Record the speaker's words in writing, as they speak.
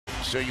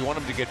So you want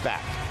him to get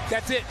back?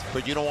 That's it.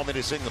 But you don't want me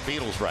to sing the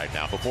Beatles right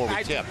now before we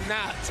tip? I do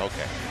not.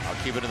 Okay,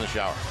 I'll keep it in the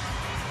shower.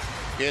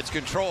 It's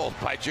controlled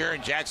by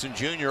Jaren Jackson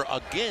Jr.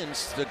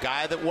 against the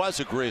guy that was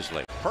a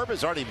Grizzly. Herb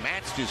has already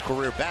matched his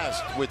career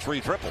best with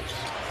 3 triples.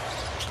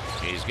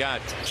 He's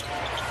got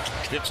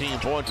 15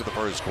 points in the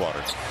first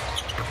quarter.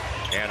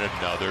 And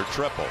another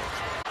triple.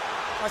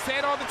 I say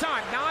it all the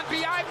time.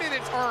 Non-BI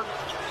minutes are,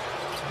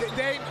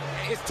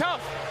 it's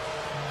tough.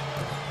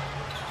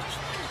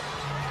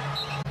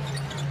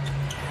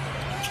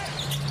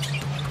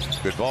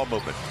 Good ball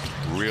movement.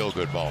 Real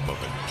good ball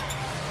movement.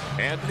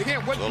 And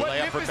again, what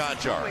Memphis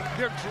is doing,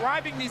 they're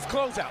driving these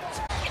closeouts.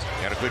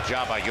 And a good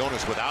job by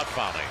Jonas without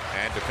fouling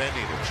and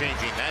defending and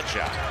changing that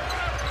shot.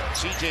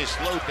 CJ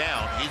slowed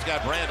down. He's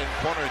got Brandon.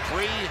 Corner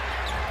 3.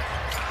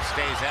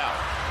 Stays out.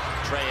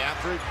 Trey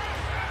after it.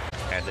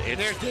 And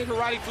there's David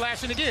Roddy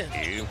flashing again.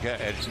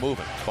 It's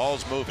moving.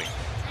 Ball's moving.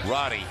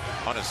 Roddy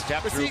on a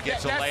step through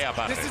gets a layup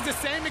on it. This is the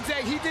same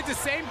exact. He did the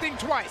same thing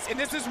twice. And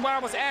this is what I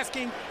was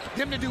asking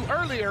them to do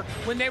earlier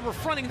when they were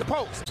fronting the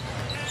post.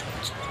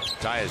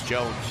 Tyus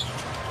Jones.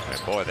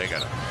 And boy, they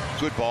got a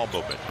good ball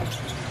movement.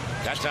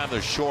 That time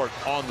they're short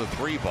on the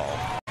 3 ball.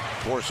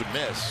 Force a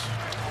miss.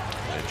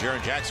 And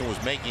Jaren Jackson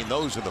was making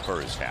those in the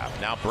first half.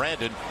 Now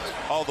Brandon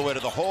all the way to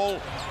the hole.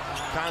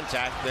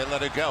 Contact, they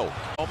let it go.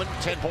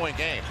 10-point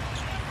game.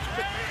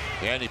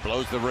 And he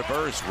blows the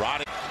reverse.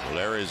 Roddy.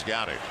 Larry's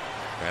got it.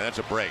 And that's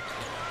a break.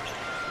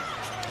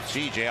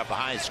 CJ up the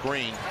high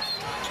screen.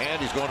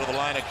 And he's going to the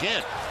line again.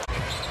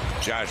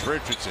 Josh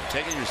Richardson,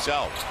 take it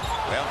yourself.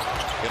 Well,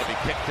 it'll be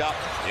picked up.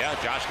 Yeah,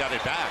 Josh got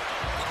it back.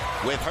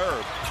 With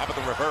Herb, how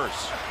about the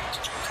reverse?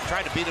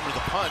 Tried to beat him to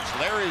the punch.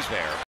 Larry's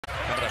there.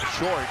 Coming up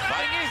short.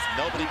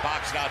 Nobody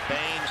boxed out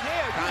Bain.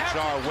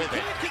 Conchar with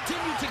it. You can't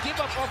continue to give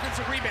up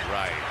offensive rebounds.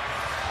 Right.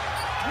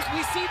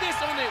 We see this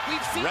on it.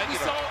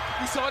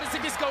 We saw this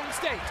against Golden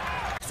State.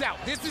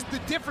 This is the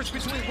difference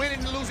between winning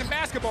and losing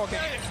basketball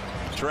games.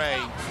 Trey,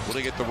 will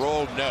he get the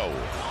roll? No.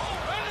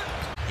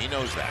 He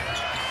knows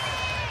that.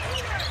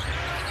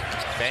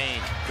 Bain,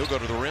 he'll go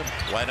to the rim.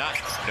 Why not?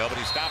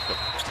 Nobody stopped him.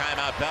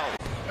 Timeout bell.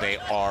 They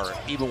are,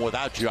 even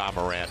without Ja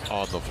Morant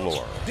on the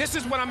floor. This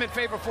is what I'm in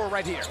favor for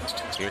right here.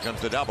 Here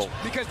comes the double.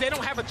 Because they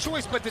don't have a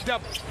choice but to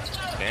double.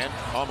 And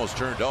almost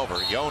turned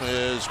over.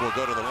 Jonas will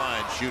go to the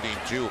line, shooting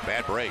 2.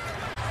 Bad break.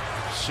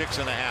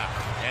 6.5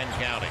 and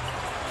counting.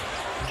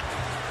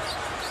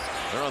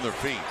 They're on their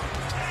feet.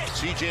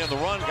 CJ on the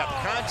run, got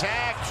the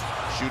contact.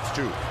 Shoots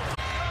 2.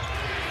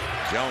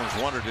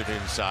 Jones wanted it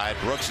inside.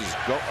 Brooks is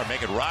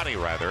making Roddy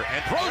rather, and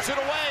throws it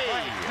away.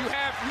 Right.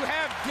 You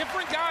have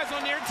different guys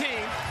on their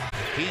team.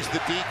 He's the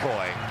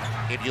decoy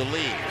if you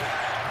leave.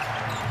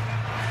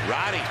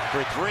 Roddy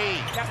for 3.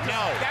 That's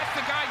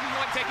the guy you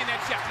want taking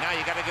that shot. Now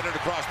you got to get it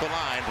across the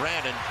line.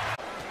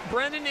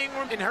 Brandon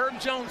Ingram and Herb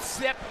Jones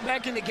step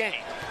back in the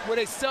game. Where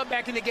they sub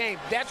back in the game.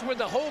 That's where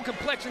the whole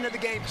complexion of the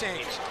game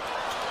changed.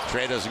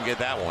 Trey doesn't get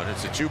that one.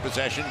 It's a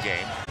 2-possession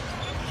game.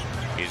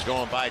 He's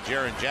going by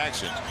Jaren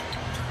Jackson.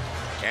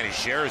 And he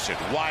shares it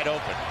wide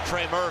open.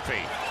 Trey Murphy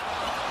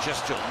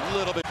just a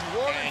little bit.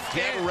 And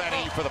get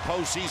ready for the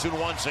postseason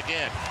once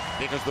again,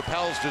 because the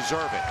Pels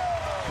deserve it.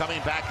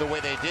 Coming back the way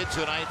they did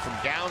tonight from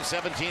down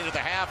 17 at the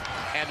half,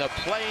 and the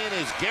play-in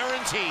is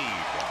guaranteed.